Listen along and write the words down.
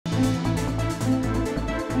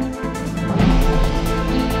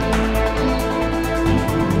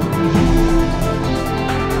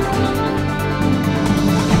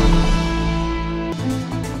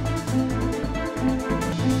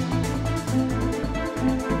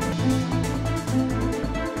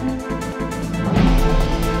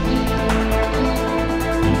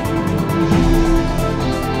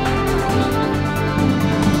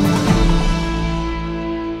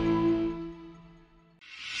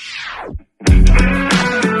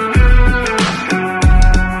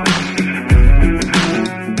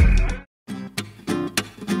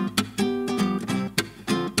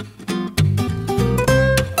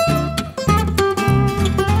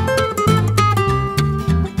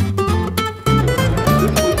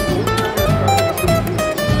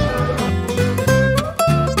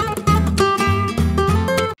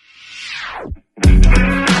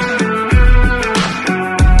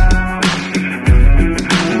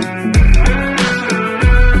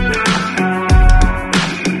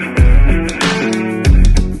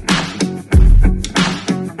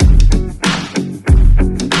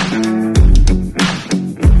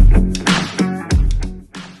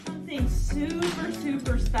super,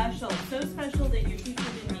 super special. So special that your teacher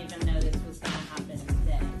didn't even know this was going to happen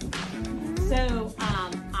today. So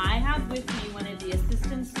I have with me one of the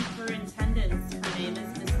assistant superintendents. Her name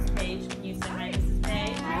is Mrs. Page. Can you say hi, Mrs.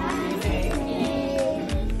 Page? Hi.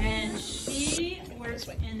 And she works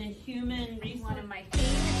in a human resource. One of my favorite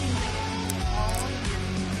things I get to do all year.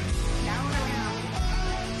 Down around.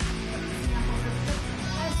 Examples of the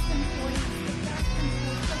best employees, the best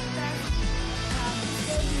employees, the best teachers that we have in our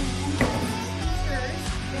district.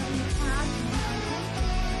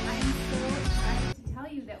 I'm so excited to tell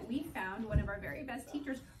you that we found one of our very best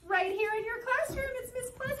teachers right here in your classroom. It's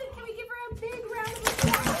Miss Pleasant. Can we give her a big round of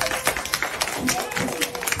applause?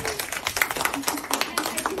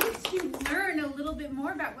 To learn a little bit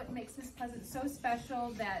more about what makes Miss Pleasant so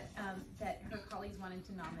special that that her colleagues wanted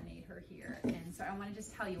to nominate her here. And so I want to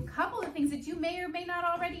just tell you a couple of things that you may or may not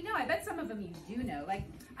already know. I bet some of them you do know. Like,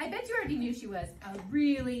 I bet you already knew she was a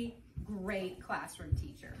really great classroom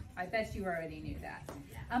teacher. I bet you already knew that.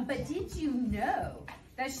 But did you know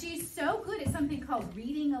that she's so good at something called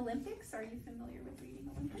Reading Olympics? Are you familiar with Reading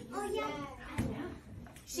Olympics? Oh, yeah.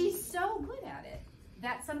 She's so good at it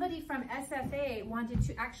that somebody from SFA wanted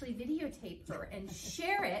to actually videotape her and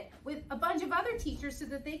share it with a bunch of other teachers so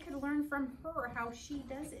that they could learn from her how she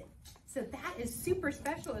does it. So that is super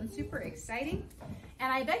special and super exciting.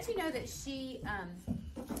 And I bet you know that she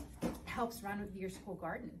helps run with your school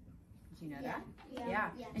garden. Did you know that? Yeah.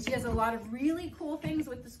 And she does a lot of really cool things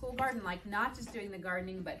with the school garden, like not just doing the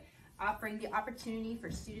gardening, but offering the opportunity for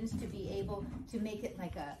students to be able to make it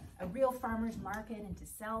like a real farmer's market and to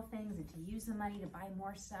sell things and to use the money to buy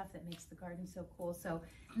more stuff that makes the garden so cool. So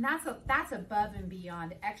and that's above and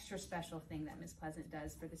beyond extra special thing that Miss Pleasant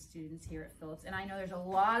does for the students here at Phillips. And I know there's a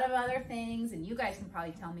lot of other things, and you guys can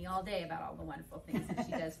probably tell me all day about all the wonderful things that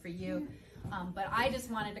she does for you. But I just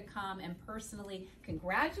wanted to come and personally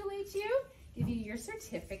congratulate you, give you your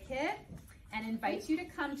certificate, and invite you to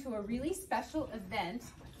come to a really special event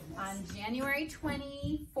on January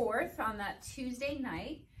 24th, on that Tuesday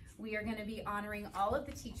night. We are going to be honoring all of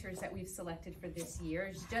the teachers that we've selected for this year.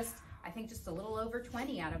 It's just, I think, just a little over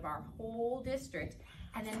 20 out of our whole district.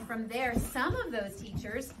 And then from there, some of those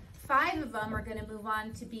teachers, 5 of them are going to move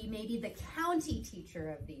on to be maybe the county teacher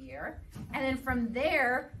of the year. And then from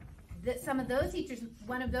there, some of those teachers,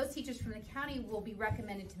 one of those teachers from the county will be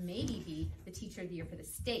recommended to maybe be the teacher of the year for the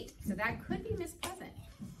state. So that could be Miss Pleasant.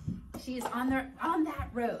 She is on that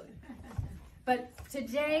road. But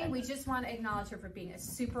today, we just want to acknowledge her for being a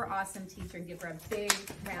super awesome teacher and give her a big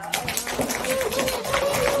round of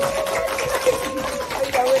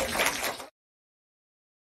applause.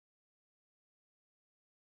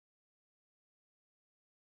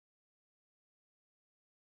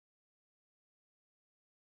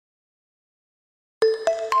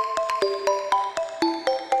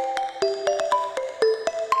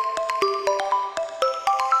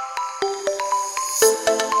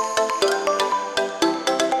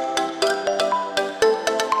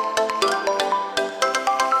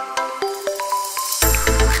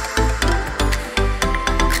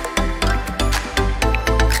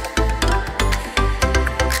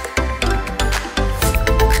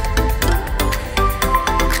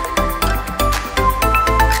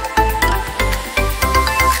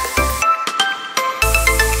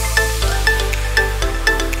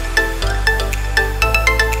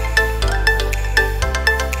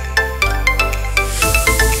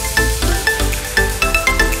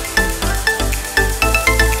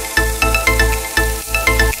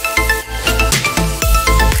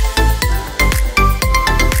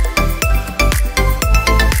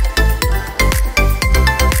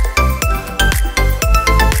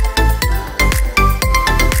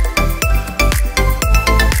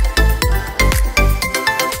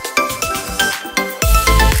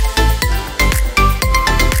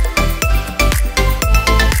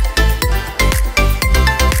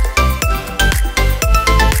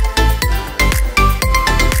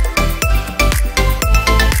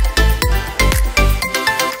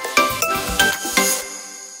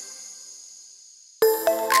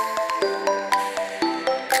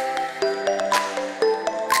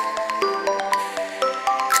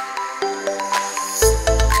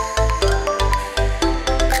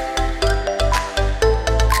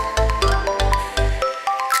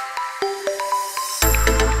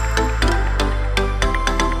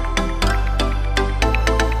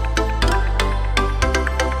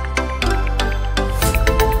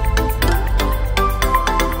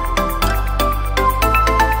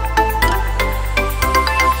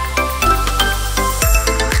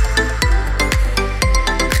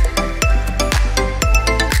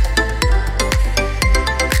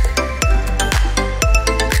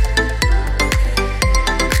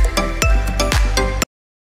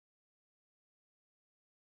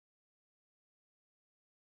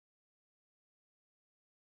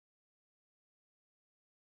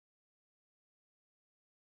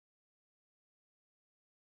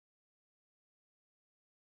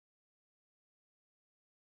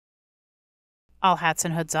 All hats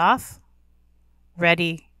and hoods off.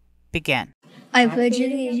 Ready, begin. I pledge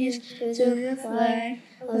allegiance to the flag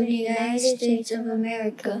of the United States of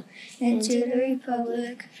America and to the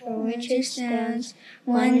republic for which it stands,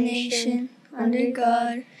 one nation, under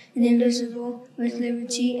God, indivisible, with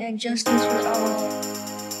liberty and justice for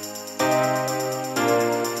all.